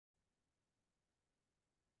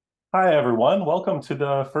Hi, everyone. Welcome to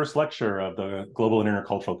the first lecture of the Global and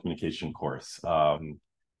Intercultural Communication course.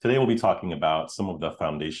 Today, we'll be talking about some of the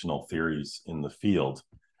foundational theories in the field.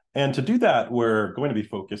 And to do that, we're going to be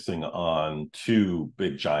focusing on two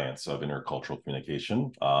big giants of intercultural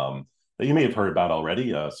communication that you may have heard about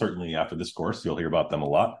already. Certainly after this course, you'll hear about them a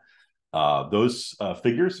lot. Those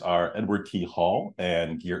figures are Edward T. Hall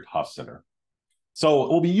and Geert Hofstadter. So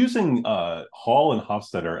we'll be using Hall and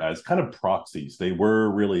Hofstadter as kind of proxies. They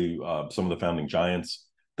were really some of the founding giants.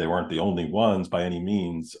 They weren't the only ones by any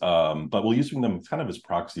means, but we'll using them kind of as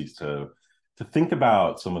proxies to think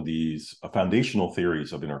about some of these foundational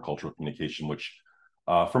theories of intercultural communication, which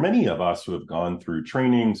for many of us who have gone through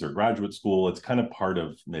trainings or graduate school, it's kind of part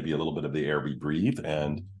of maybe a little bit of the air we breathe.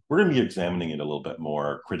 And we're going to be examining it a little bit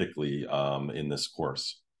more critically in this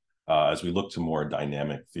course as we look to more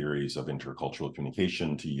dynamic theories of intercultural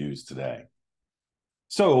communication to use today.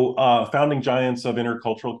 So, founding giants of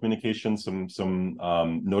intercultural communication, some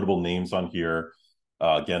notable names on here.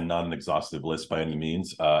 Again, not an exhaustive list by any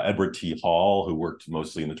means. Edward T. Hall, who worked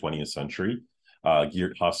mostly in the 20th century.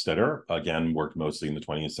 Geert Hofstadter, again, worked mostly in the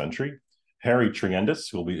 20th century. Harry Triandis,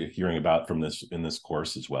 who we'll be hearing about from this in this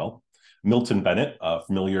course as well. Milton Bennett,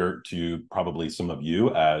 familiar to probably some of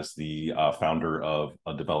you as the founder of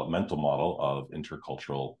a developmental model of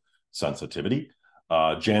intercultural sensitivity.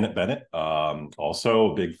 Janet Bennett,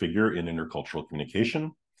 also a big figure in intercultural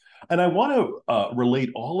communication. And I want to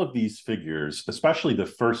relate all of these figures, especially the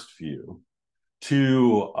first few,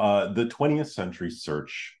 to the 20th century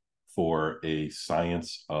search for a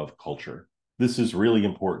science of culture. This is really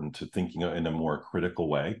important to thinking in a more critical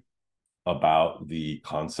way about the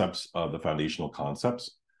concepts of the foundational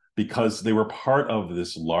concepts because they were part of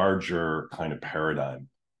this larger kind of paradigm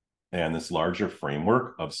and this larger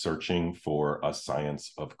framework of searching for a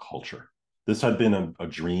science of culture. This had been a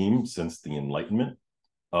dream since the Enlightenment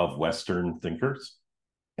of Western thinkers.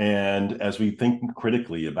 And as we think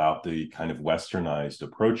critically about the kind of westernized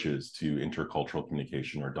approaches to intercultural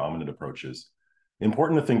communication or dominant approaches,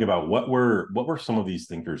 important to think about what were some of these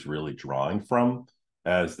thinkers really drawing from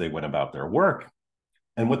as they went about their work,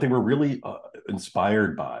 and what they were really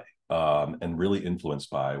inspired by and really influenced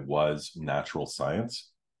by was natural science,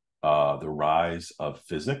 the rise of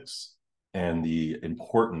physics, and the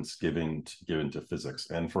importance given to physics.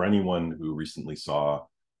 And for anyone who recently saw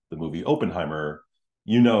the movie Oppenheimer,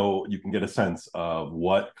 you can get a sense of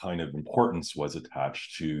what kind of importance was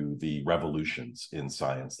attached to the revolutions in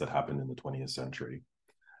science that happened in the 20th century,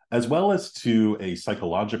 as well as to a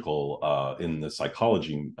psychological, in the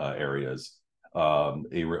psychology areas,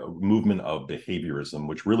 movement of behaviorism,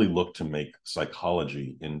 which really looked to make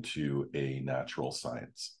psychology into a natural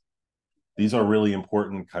science. These are really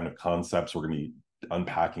important kind of concepts. We're going to be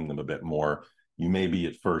unpacking them a bit more. You may be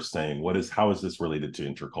at first saying, how is this related to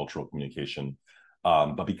intercultural communication?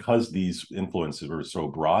 But because these influences were so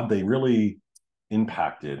broad, they really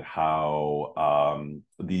impacted how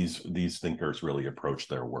these thinkers really approach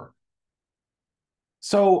their work.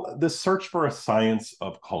 So the search for a science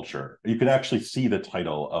of culture, you can actually see the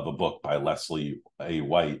title of a book by Leslie A.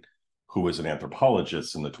 White, who was an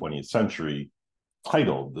anthropologist in the 20th century,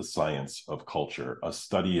 titled The Science of Culture, a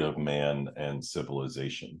study of man and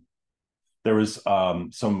civilization. There was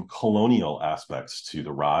some colonial aspects to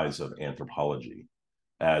the rise of anthropology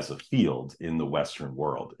as a field in the Western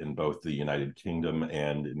world, in both the United Kingdom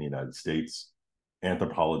and in the United States.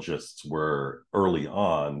 Anthropologists were early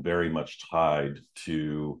on very much tied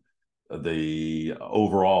to the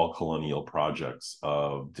overall colonial projects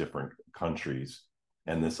of different countries.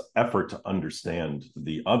 And this effort to understand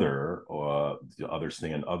the other, or to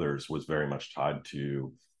understand others, was very much tied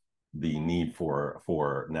to the need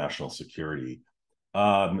for national security.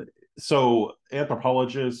 So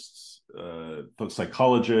anthropologists,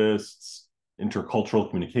 psychologists, intercultural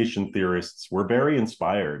communication theorists were very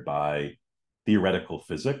inspired by theoretical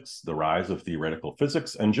physics, the rise of theoretical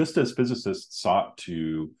physics. And just as physicists sought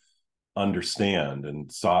to understand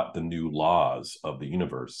and sought the new laws of the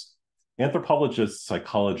universe, anthropologists,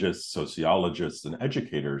 psychologists, sociologists, and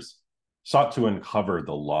educators sought to uncover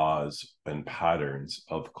the laws and patterns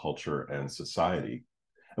of culture and society.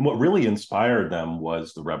 And what really inspired them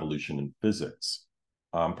was the revolution in physics,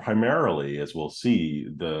 primarily, as we'll see,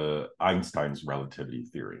 the Einstein's relativity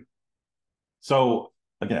theory. So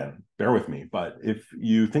again, bear with me, but if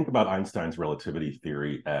you think about Einstein's relativity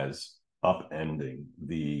theory as upending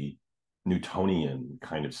the Newtonian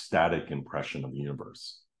kind of static impression of the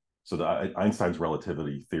universe, so Einstein's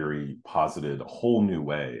relativity theory posited a whole new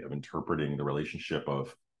way of interpreting the relationship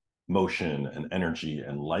of motion and energy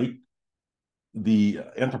and light. the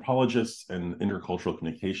anthropologists and intercultural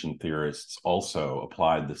communication theorists also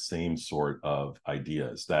applied the same sort of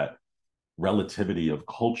ideas that relativity of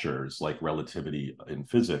cultures, like relativity in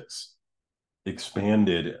physics,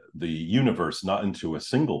 expanded the universe not into a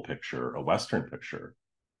single picture, a Western picture,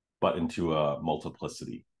 but into a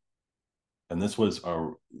multiplicity. And this was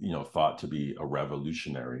thought to be a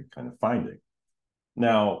revolutionary kind of finding.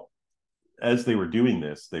 Now, as they were doing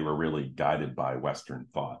this, they were really guided by Western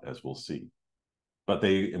thought, as we'll see. But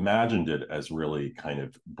they imagined it as really kind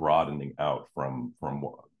of broadening out from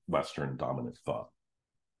Western dominant thought.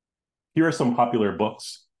 Here are some popular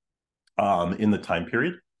books in the time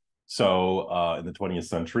period. So in the 20th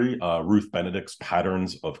century, Ruth Benedict's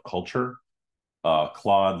Patterns of Culture,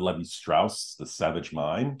 Claude Lévi-Strauss, The Savage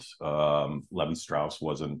Mind. Lévi-Strauss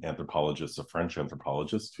was an anthropologist, a French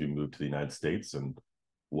anthropologist who moved to the United States and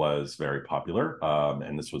was very popular.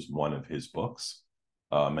 And this was one of his books,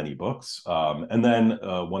 many books. And then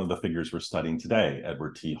one of the figures we're studying today,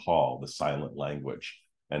 Edward T. Hall, The Silent Language,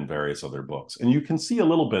 and various other books. And you can see a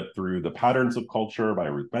little bit through The Patterns of Culture by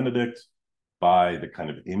Ruth Benedict, by the kind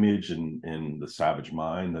of image in The Savage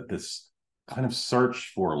Mind, that this kind of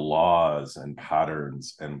search for laws and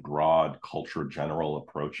patterns and broad culture general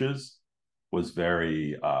approaches was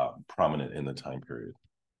very prominent in the time period.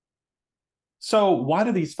 So why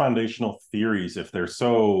do these foundational theories, if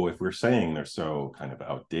we're saying they're so kind of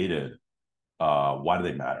outdated, why do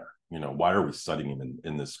they matter? Why are we studying them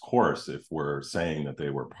in this course if we're saying that they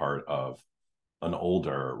were part of an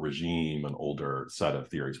older regime, an older set of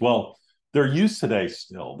theories? Well, they're used today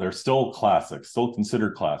still. They're still classics, still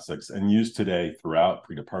considered classics, and used today throughout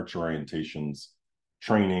pre-departure orientations,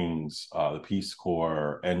 trainings, the Peace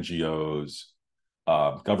Corps, NGOs,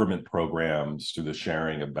 government programs, through the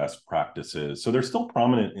sharing of best practices. So they're still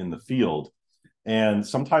prominent in the field, and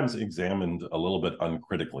sometimes examined a little bit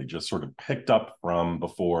uncritically, just sort of picked up from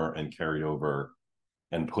before and carried over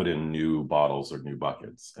and put in new bottles or new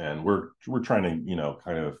buckets. And we're trying to,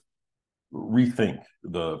 kind of rethink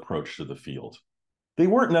the approach to the field. They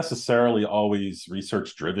weren't necessarily always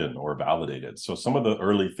research driven or validated. So some of the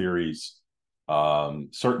early theories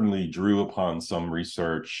certainly drew upon some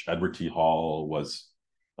research. Edward T. Hall was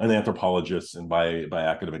an anthropologist, and by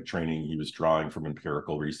academic training, he was drawing from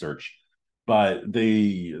empirical research. But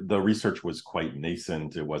the research was quite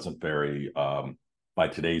nascent. It wasn't very, by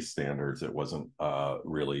today's standards, it wasn't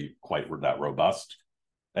really quite that robust.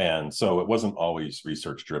 And so it wasn't always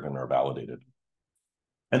research driven or validated.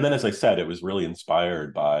 And then, as I said, it was really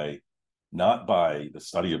inspired not by the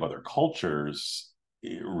study of other cultures,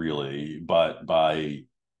 really, but by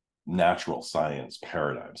natural science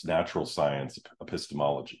paradigms, natural science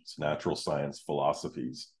epistemologies, natural science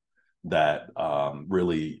philosophies that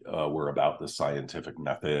really were about the scientific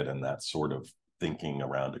method and that sort of thinking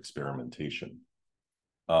around experimentation,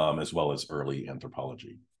 as well as early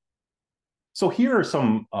anthropology. So here are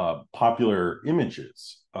some popular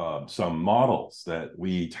images, some models that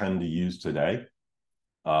we tend to use today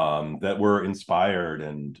that were inspired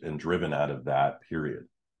and driven out of that period.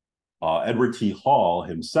 Edward T. Hall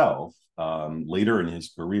himself, later in his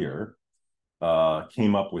career,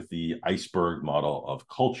 came up with the iceberg model of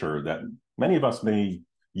culture that many of us may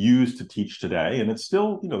use to teach today. And it's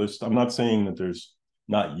still, I'm not saying that there's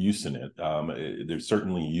not use in it. There's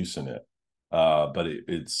certainly use in it. But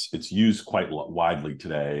it's used quite widely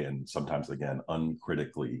today, and sometimes, again,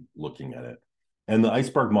 uncritically looking at it. And the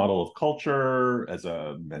iceberg model of culture, as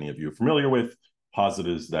many of you are familiar with,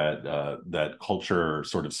 posits that culture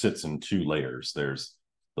sort of sits in two layers. There's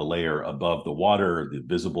the layer above the water, the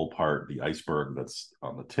visible part, the iceberg that's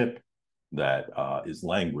on the tip, that is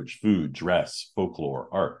language, food, dress, folklore,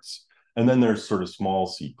 arts. And then there's sort of small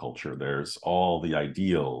c culture. There's all the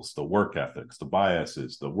ideals, the work ethics, the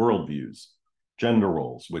biases, the worldviews, gender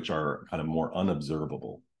roles, which are kind of more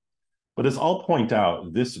unobservable. But as I'll point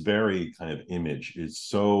out, this very kind of image is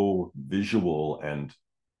so visual and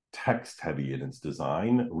text heavy in its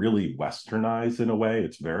design, really westernized in a way.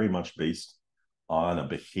 It's very much based on a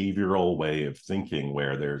behavioral way of thinking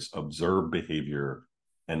where there's observed behavior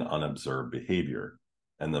and unobserved behavior.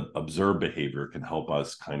 And the observed behavior can help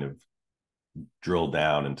us kind of drill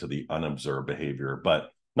down into the unobserved behavior, but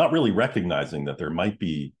not really recognizing that there might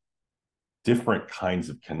be different kinds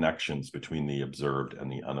of connections between the observed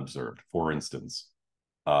and the unobserved. For instance,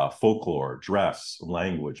 folklore, dress,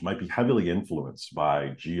 language might be heavily influenced by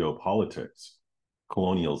geopolitics,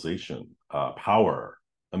 colonialization, power,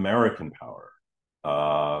 American power,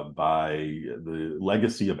 by the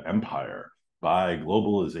legacy of empire, by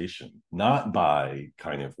globalization, not by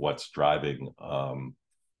kind of what's driving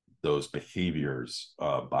those behaviors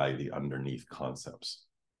by the underneath concepts.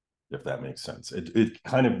 if that makes sense. It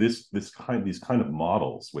kind of these kind of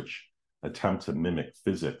models which attempt to mimic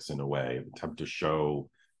physics in a way, attempt to show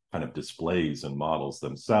kind of displays and models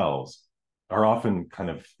themselves, are often kind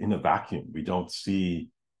of in a vacuum. We don't see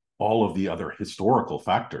all of the other historical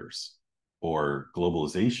factors or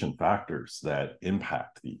globalization factors that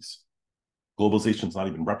impact these. Globalization is not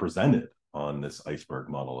even represented on this iceberg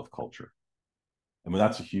model of culture. I mean,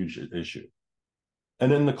 that's a huge issue.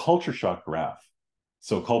 And then the culture shock graph.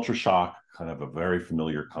 So culture shock, kind of a very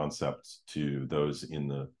familiar concept to those in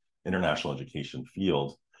the international education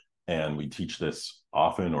field. And we teach this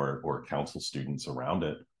often or counsel students around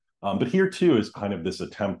it. But here too is kind of this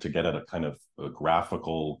attempt to get at a kind of a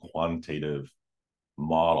graphical, quantitative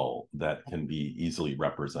model that can be easily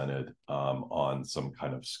represented on some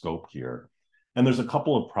kind of scope here. And there's a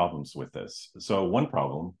couple of problems with this. So one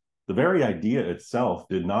problem, the very idea itself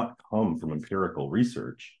did not come from empirical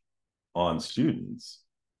research on students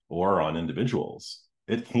or on individuals.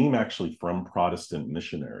 It came actually from Protestant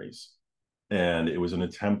missionaries. And it was an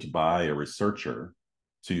attempt by a researcher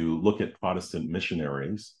to look at Protestant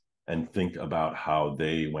missionaries and think about how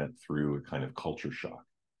they went through a kind of culture shock.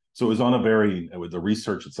 So it was on a very, the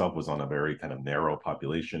research itself was on a very kind of narrow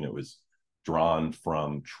population. It was drawn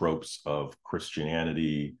from tropes of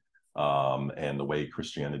Christianity and the way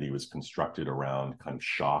Christianity was constructed around kind of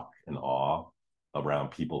shock and awe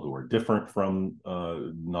around people who are different from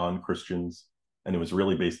non-Christians. And it was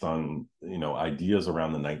really based on, ideas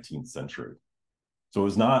around the 19th century. So it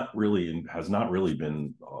was not really, has not really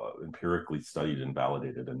been empirically studied and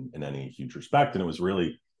validated in any huge respect. And it was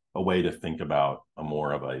really a way to think about a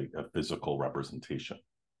more of a physical representation.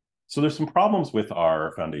 So there's some problems with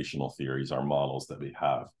our foundational theories, our models that we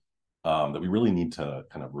have, that we really need to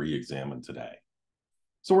kind of re-examine today.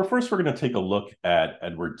 So we're going to take a look at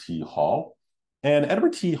Edward T. Hall. And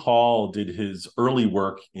Edward T. Hall did his early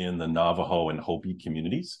work in the Navajo and Hopi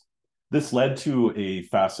communities. This led to a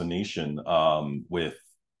fascination with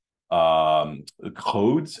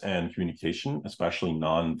codes and communication, especially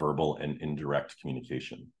nonverbal and indirect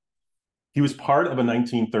communication. He was part of a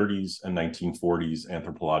 1930s and 1940s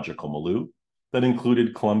anthropological milieu that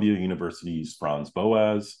included Columbia University's Franz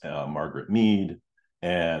Boas, Margaret Mead,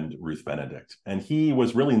 and Ruth Benedict. And he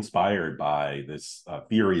was really inspired by this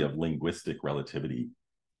theory of linguistic relativity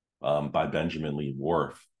by Benjamin Lee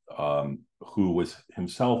Whorf, who was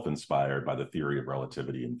himself inspired by the theory of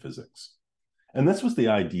relativity in physics. And this was the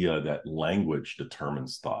idea that language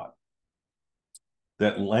determines thought,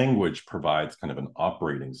 that language provides kind of an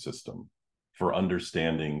operating system for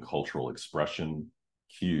understanding cultural expression,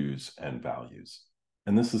 cues, and values.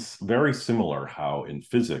 And this is very similar how in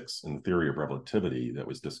physics, in the theory of relativity that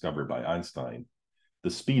was discovered by Einstein, the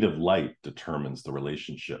speed of light determines the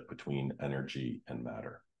relationship between energy and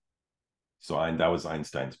matter. So that was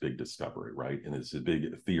Einstein's big discovery, right? And it's a big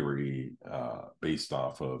theory based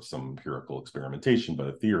off of some empirical experimentation, but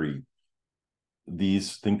a theory.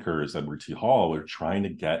 These thinkers, Edward T. Hall, were trying to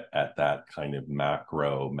get at that kind of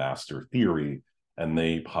macro master theory, and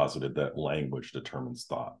they posited that language determines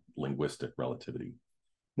thought, linguistic relativity.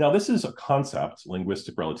 Now, this is a concept,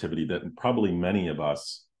 linguistic relativity, that probably many of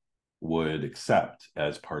us would accept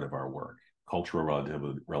as part of our work. Cultural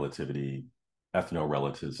relativity,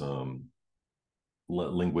 ethno-relativism,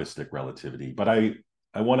 linguistic relativity. But I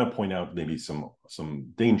want to point out maybe some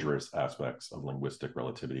dangerous aspects of linguistic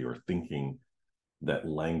relativity, or thinking that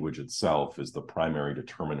language itself is the primary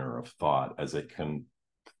determiner of thought, as it can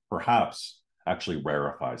perhaps actually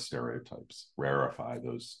rarefy stereotypes, rarefy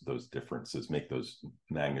those differences, make those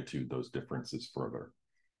differences further.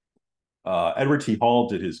 Edward T. Hall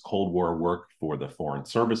did his Cold War work for the Foreign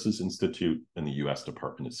Services Institute in the US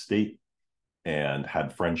Department of State, and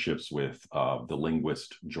had friendships with the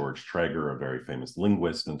linguist George Traeger, a very famous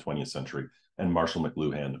linguist in the 20th century, and Marshall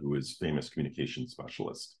McLuhan, who is famous communication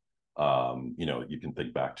specialist. You can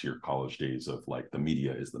think back to your college days of like the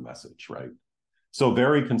media is the message, right? So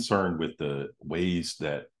very concerned with the ways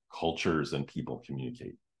that cultures and people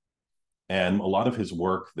communicate. And a lot of his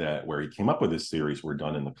work where he came up with his theories were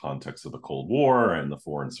done in the context of the Cold War and the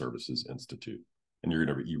Foreign Services Institute. And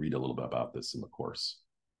you read a little bit about this in the course.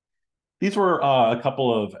 These were a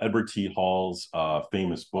couple of Edward T. Hall's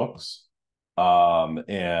famous books.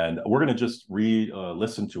 And we're going to just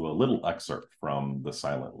listen to a little excerpt from The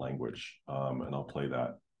Silent Language. And I'll play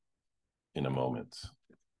that in a moment.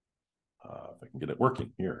 If I can get it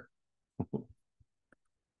working here.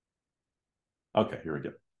 Okay, here we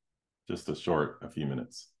go. Just a few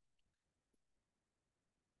minutes.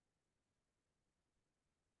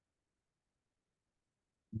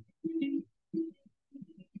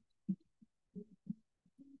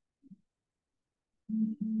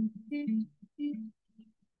 The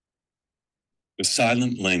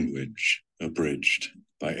Silent Language, Abridged,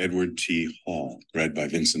 by Edward T. Hall, read by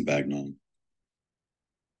Vincent Bagnon.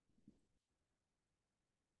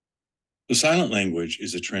 The silent language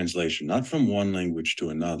is a translation not from one language to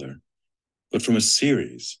another, but from a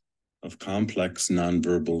series of complex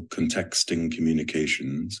nonverbal contexting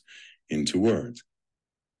communications into words.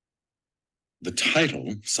 The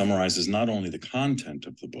title summarizes not only the content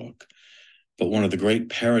of the book, but one of the great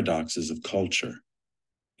paradoxes of culture.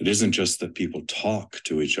 It isn't just that people talk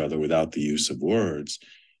to each other without the use of words,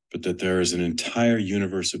 but that there is an entire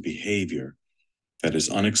universe of behavior that is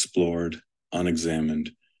unexplored,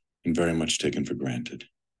 unexamined, and very much taken for granted.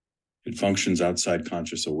 It functions outside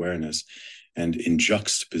conscious awareness and in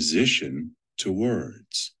juxtaposition to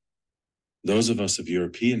words. Those of us of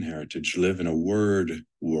European heritage live in a word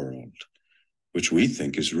world, which we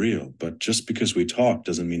think is real, but just because we talk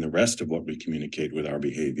doesn't mean the rest of what we communicate with our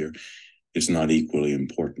behavior is not equally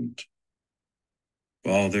important.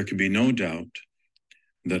 While there can be no doubt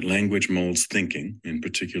that language molds thinking in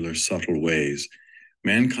particular subtle ways,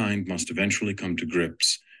 mankind must eventually come to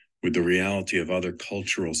grips with the reality of other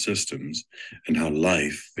cultural systems and how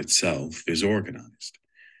life itself is organized.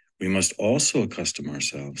 We must also accustom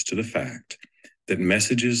ourselves to the fact that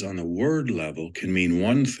messages on the word level can mean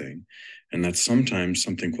one thing, and that sometimes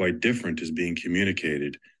something quite different is being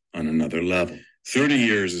communicated on another level. 30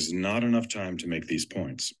 years is not enough time to make these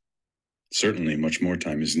points. Certainly, much more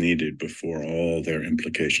time is needed before all their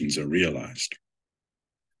implications are realized.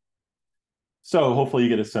 So hopefully you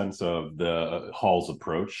get a sense of the Hall's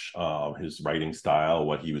approach, his writing style,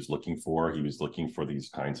 what he was looking for. He was looking for these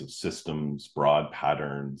kinds of systems, broad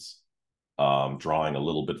patterns, drawing a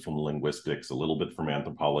little bit from linguistics, a little bit from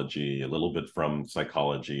anthropology, a little bit from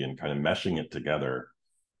psychology, and kind of meshing it together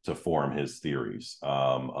to form his theories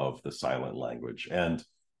of the silent language. And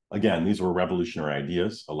again, these were revolutionary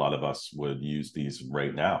ideas. A lot of us would use these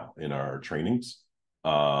right now in our trainings.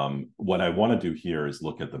 What I want to do here is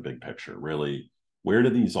look at the big picture, really. Where do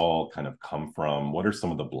these all kind of come from? What are some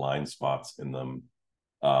of the blind spots in them?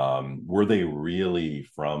 Were they really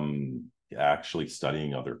from actually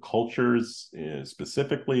studying other cultures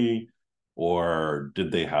specifically, or did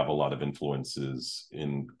they have a lot of influences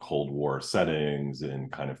in Cold War settings and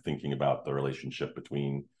kind of thinking about the relationship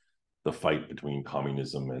between the fight between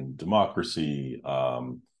communism and democracy,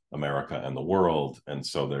 America and the world? And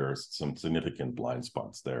so there's some significant blind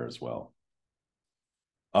spots there as well.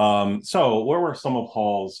 So where were some of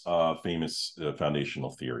Hall's famous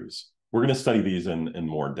foundational theories? We're going to study these in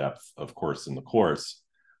more depth, of course, in the course.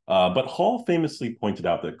 But Hall famously pointed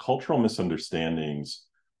out that cultural misunderstandings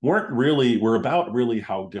were about really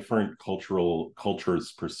how different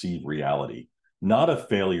cultures perceive reality, not a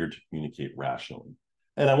failure to communicate rationally.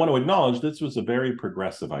 And I want to acknowledge this was a very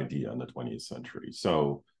progressive idea in the 20th century.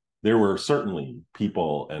 So there were certainly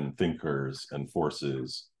people and thinkers and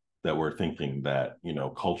forces that were thinking that,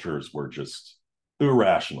 cultures were just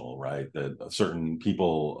irrational, right? That certain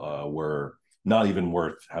people were not even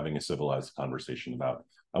worth having a civilized conversation about.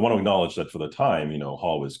 I want to acknowledge that for the time,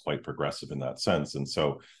 Hall was quite progressive in that sense. And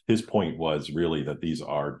so his point was really that these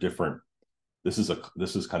are different. This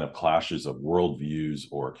is kind of clashes of worldviews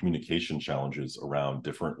or communication challenges around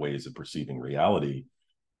different ways of perceiving reality,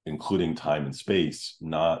 including time and space,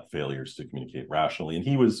 not failures to communicate rationally. And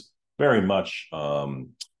he was very much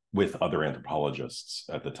with other anthropologists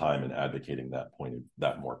at the time and advocating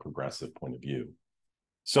that more progressive point of view.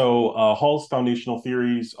 So Hall's foundational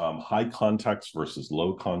theories, high context versus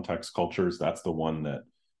low context cultures, that's the one that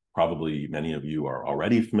probably many of you are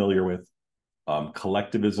already familiar with.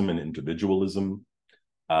 Collectivism and individualism,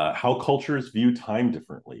 how cultures view time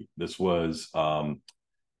differently. This was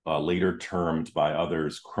later termed by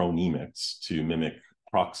others chronemics to mimic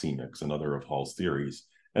proxemics, another of Hall's theories.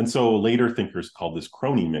 And so later thinkers called this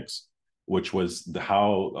chronemics, which was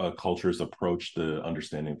how cultures approach the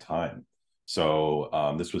understanding of time.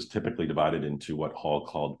 So this was typically divided into what Hall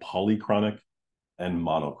called polychronic and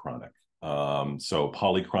monochronic. So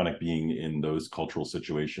polychronic being in those cultural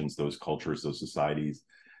situations, those cultures, those societies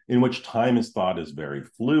in which time is thought as very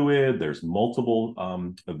fluid. There's multiple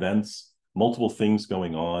events, multiple things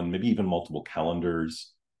going on, maybe even multiple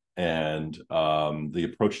calendars. And the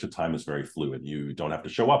approach to time is very fluid. You don't have to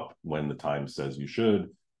show up when the time says you should.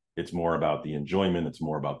 It's more about the enjoyment. It's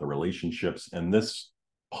more about the relationships. And this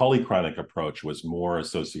polychronic approach was more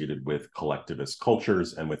associated with collectivist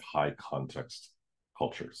cultures and with high context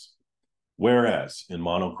cultures. Whereas in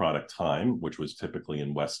monochronic time, which was typically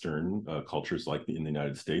in Western cultures like in the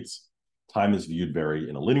United States, time is viewed very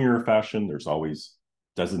in a linear fashion. There's always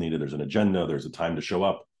designated, there's an agenda, there's a time to show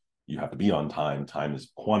up. You have to be on time. Time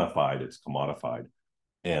is quantified, it's commodified.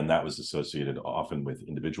 And that was associated often with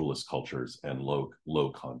individualist cultures and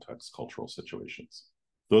low context cultural situations.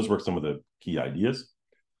 Those were some of the key ideas.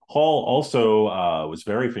 Hall also was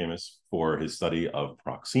very famous for his study of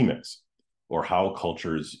proxemics, or how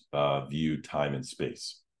cultures view time and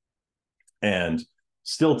space. And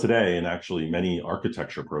still today, in actually many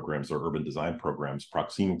architecture programs or urban design programs,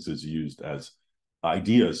 proxemics is used as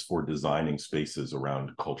ideas for designing spaces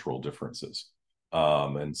around cultural differences.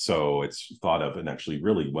 And so it's thought of and actually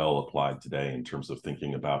really well applied today in terms of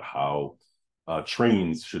thinking about how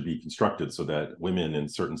trains should be constructed so that women in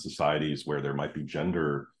certain societies where there might be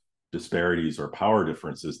gender disparities or power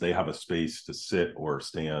differences, they have a space to sit or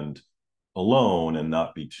stand alone and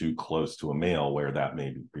not be too close to a male where that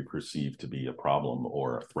may be perceived to be a problem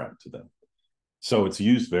or a threat to them. So it's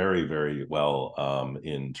used very, very well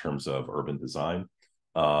in terms of urban design,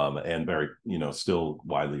 and very, still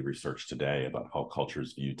widely researched today about how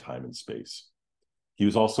cultures view time and space. He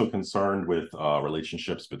was also concerned with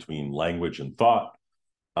relationships between language and thought,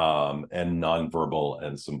 and nonverbal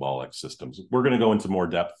and symbolic systems. We're going to go into more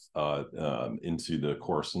depth into the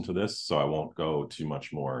course into this, so I won't go too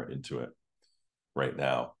much more into it right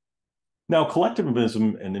now. Now,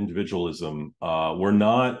 collectivism and individualism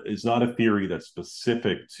is not a theory that's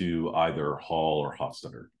specific to either Hall or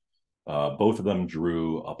Hofstadter. Both of them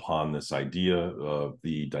drew upon this idea of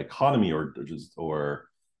the dichotomy or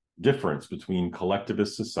difference between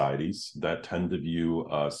collectivist societies that tend to view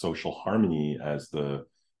social harmony as the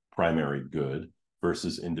primary good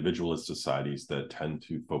versus individualist societies that tend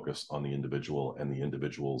to focus on the individual and the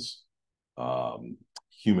individual's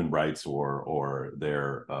human rights or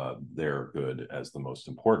their good as the most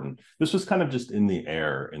important. This was kind of just in the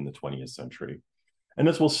air in the 20th century. And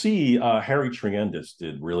as we'll see, Harry Triandis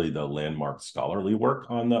did really the landmark scholarly work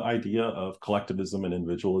on the idea of collectivism and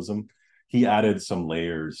individualism. He added some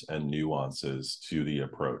layers and nuances to the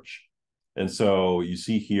approach. And so you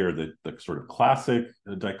see here the sort of classic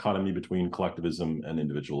dichotomy between collectivism and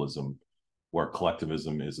individualism, where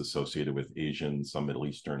collectivism is associated with Asian, some Middle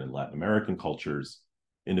Eastern and Latin American cultures,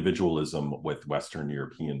 individualism with Western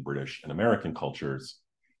European, British, and American cultures,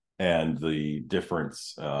 and the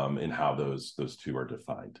difference in how those two are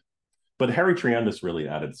defined. But Harry Triandis really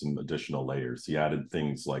added some additional layers. He added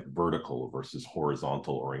things like vertical versus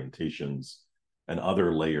horizontal orientations and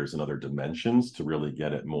other layers and other dimensions to really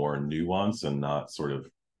get it more nuance and not sort of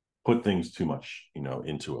put things too much,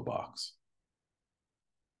 into a box.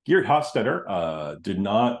 Geert Hofstadter did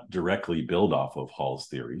not directly build off of Hall's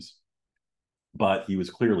theories, but he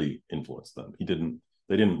was clearly influenced them.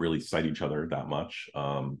 They didn't really cite each other that much,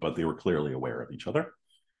 but they were clearly aware of each other.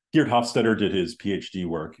 Geert Hofstadter did his PhD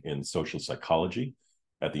work in social psychology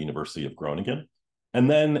at the University of Groningen. And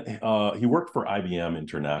then he worked for IBM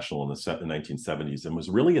International in the 1970s and was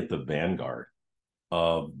really at the vanguard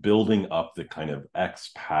of building up the kind of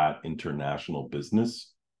expat international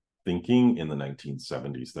business thinking in the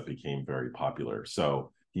 1970s that became very popular.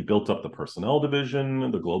 So he built up the personnel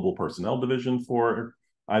division, the global personnel division for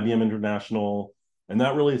IBM International, and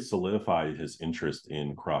that really solidified his interest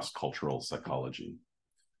in cross-cultural psychology.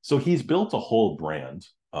 So he's built a whole brand.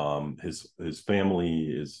 His family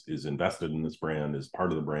is invested in this brand, is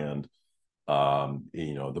part of the brand.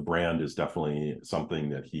 The brand is definitely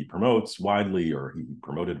something that he promotes widely, or he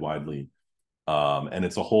promoted widely. And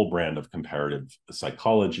it's a whole brand of comparative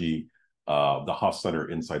psychology. The Hofstadter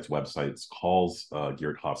Insights website calls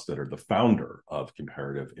Geert Hofstadter the founder of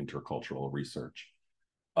comparative intercultural research.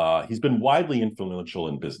 He's been widely influential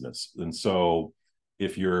in business. And so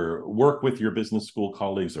if you work with your business school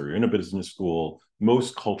colleagues or you're in a business school,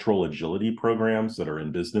 most cultural agility programs that are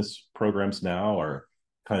in business programs now are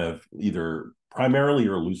kind of either primarily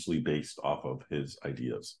or loosely based off of his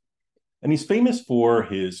ideas. And he's famous for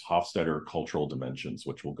his Hofstadter cultural dimensions,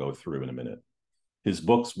 which we'll go through in a minute. His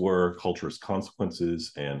books were Culture's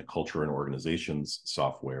Consequences and Culture and Organizations,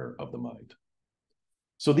 Software of the Mind.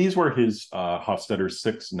 So these were his Hofstadter's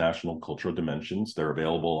 6 national cultural dimensions. They're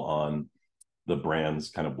available on the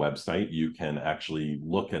brand's kind of website. You can actually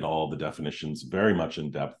look at all the definitions very much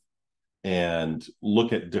in depth and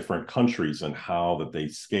look at different countries and how that they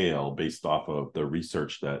scale based off of the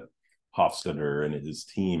research that Hofstadter and his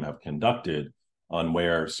team have conducted on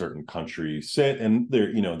where certain countries sit. And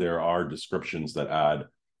there are descriptions that add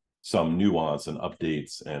some nuance and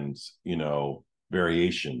updates and,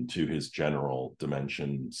 variation to his general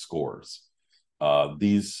dimension scores.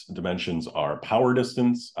 These dimensions are power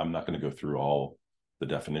distance. I'm not going to go through all the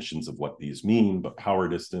definitions of what these mean, but power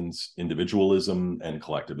distance, individualism and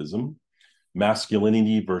collectivism,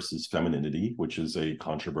 masculinity versus femininity, which is a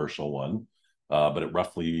controversial one. but it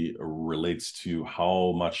roughly relates to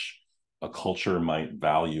how much a culture might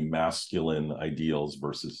value masculine ideals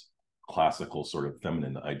versus classical sort of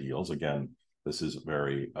feminine ideals. Again, this is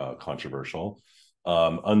very controversial.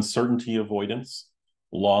 Uncertainty avoidance,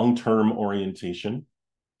 long-term orientation,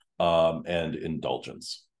 and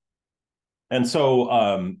indulgence. And so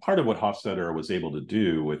part of what Hofstadter was able to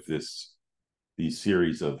do with these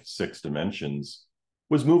series of 6 dimensions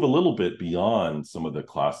was move a little bit beyond some of the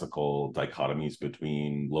classical dichotomies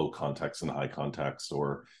between low context and high context,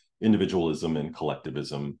 or individualism and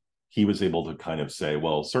collectivism. He was able to kind of say,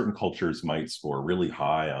 well, certain cultures might score really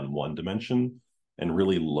high on one dimension and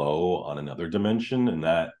really low on another dimension. And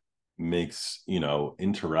that makes,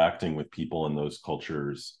 interacting with people in those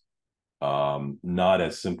cultures not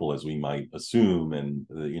as simple as we might assume, and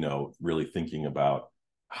really thinking about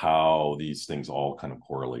how these things all kind of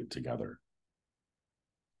correlate together.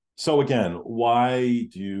 So again, why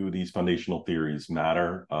do these foundational theories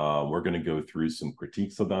matter? We're going to go through some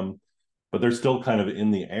critiques of them, but they're still kind of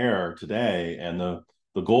in the air today. And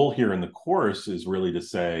the goal here in the course is really to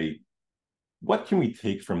say, what can we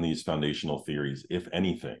take from these foundational theories, if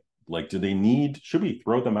anything? Like, should we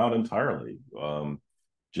throw them out entirely?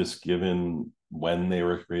 Just given when they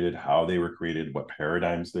were created, how they were created, what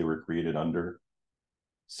paradigms they were created under.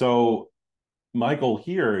 So my goal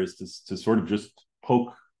here is to sort of just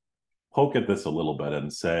poke at this a little bit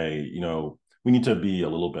and say, we need to be a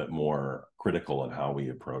little bit more critical in how we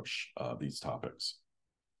approach these topics.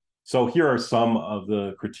 So here are some of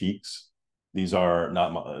the critiques. These are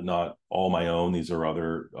not all my own. These are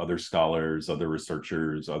other scholars, other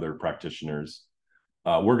researchers, other practitioners.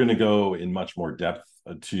 We're going to go in much more depth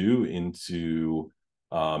too into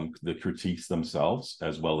the critiques themselves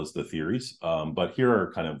as well as the theories. But here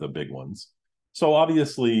are kind of the big ones. So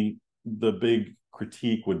obviously, the big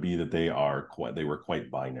critique would be that they were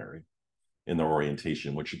quite binary in their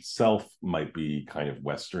orientation, which itself might be kind of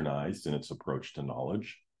westernized in its approach to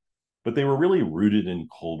knowledge. But they were really rooted in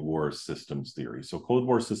Cold War systems theory. So Cold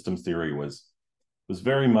War systems theory was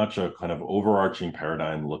very much a kind of overarching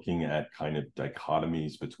paradigm looking at kind of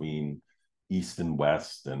dichotomies between East and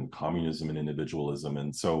West and communism and individualism.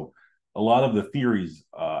 And so a lot of the theories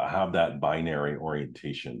have that binary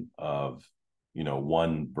orientation of,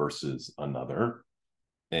 one versus another.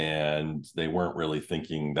 And they weren't really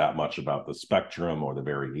thinking that much about the spectrum or the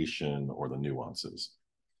variation or the nuances.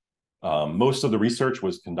 Most of the research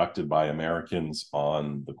was conducted by Americans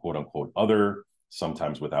on the quote unquote other,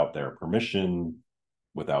 sometimes without their permission,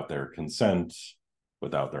 without their consent,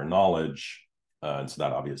 without their knowledge. And so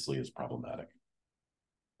that obviously is problematic.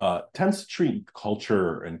 Tends to treat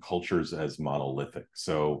culture and cultures as monolithic.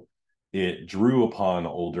 So it drew upon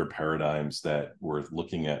older paradigms that were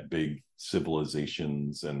looking at big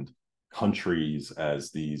civilizations and countries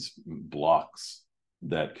as these blocks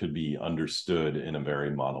that could be understood in a very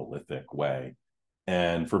monolithic way.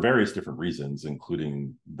 And for various different reasons,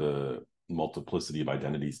 including the multiplicity of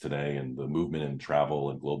identities today and the movement in travel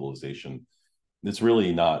and globalization, it's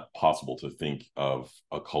really not possible to think of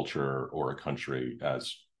a culture or a country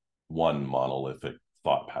as one monolithic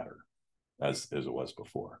thought pattern as it was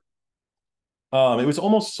before. It was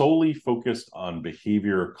almost solely focused on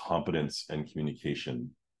behavior, competence, and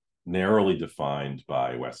communication, narrowly defined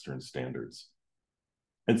by Western standards.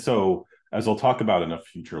 And so, as I'll talk about in a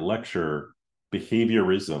future lecture,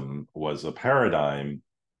 behaviorism was a paradigm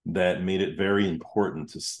that made it very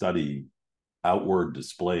important to study outward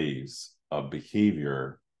displays of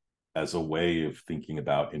behavior as a way of thinking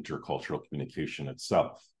about intercultural communication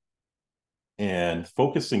itself. And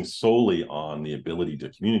focusing solely on the ability to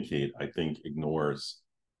communicate, I think, ignores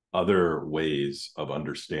other ways of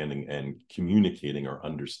understanding and communicating or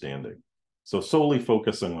understanding. So solely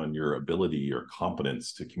focusing on your ability or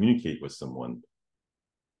competence to communicate with someone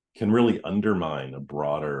can really undermine a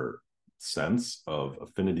broader sense of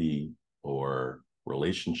affinity or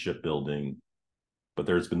relationship building. But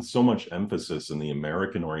there's been so much emphasis in the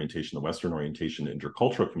American orientation, the Western orientation,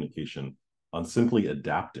 intercultural communication on simply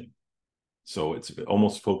adapting. So it's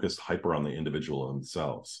almost focused hyper on the individual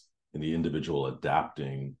themselves and the individual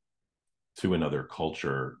adapting to another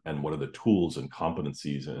culture and what are the tools and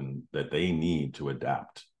competencies that they need to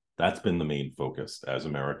adapt. That's been the main focus as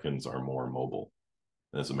Americans are more mobile,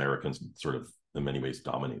 as Americans sort of in many ways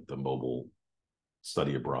dominate the mobile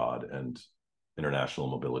study abroad and international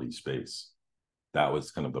mobility space. That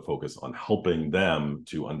was kind of the focus on helping them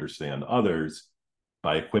to understand others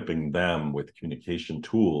by equipping them with communication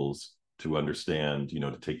tools to understand,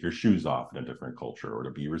 to take your shoes off in a different culture, or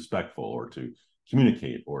to be respectful, or to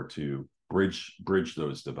communicate, or to bridge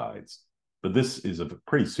those divides. But this is a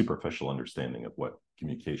pretty superficial understanding of what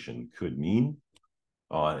communication could mean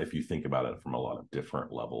if you think about it from a lot of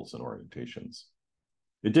different levels and orientations.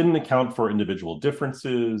 It didn't account for individual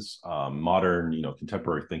differences, modern,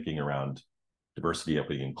 contemporary thinking around diversity,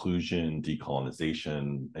 equity, inclusion,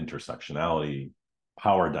 decolonization, intersectionality,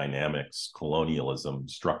 power dynamics, colonialism,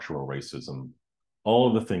 structural racism, all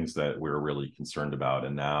of the things that we're really concerned about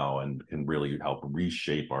and can really help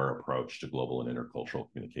reshape our approach to global and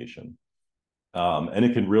intercultural communication. And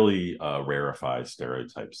it can really rarefy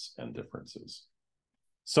stereotypes and differences.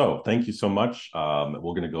 So thank you so much. We're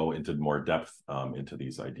going to go into more depth into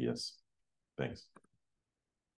these ideas. Thanks.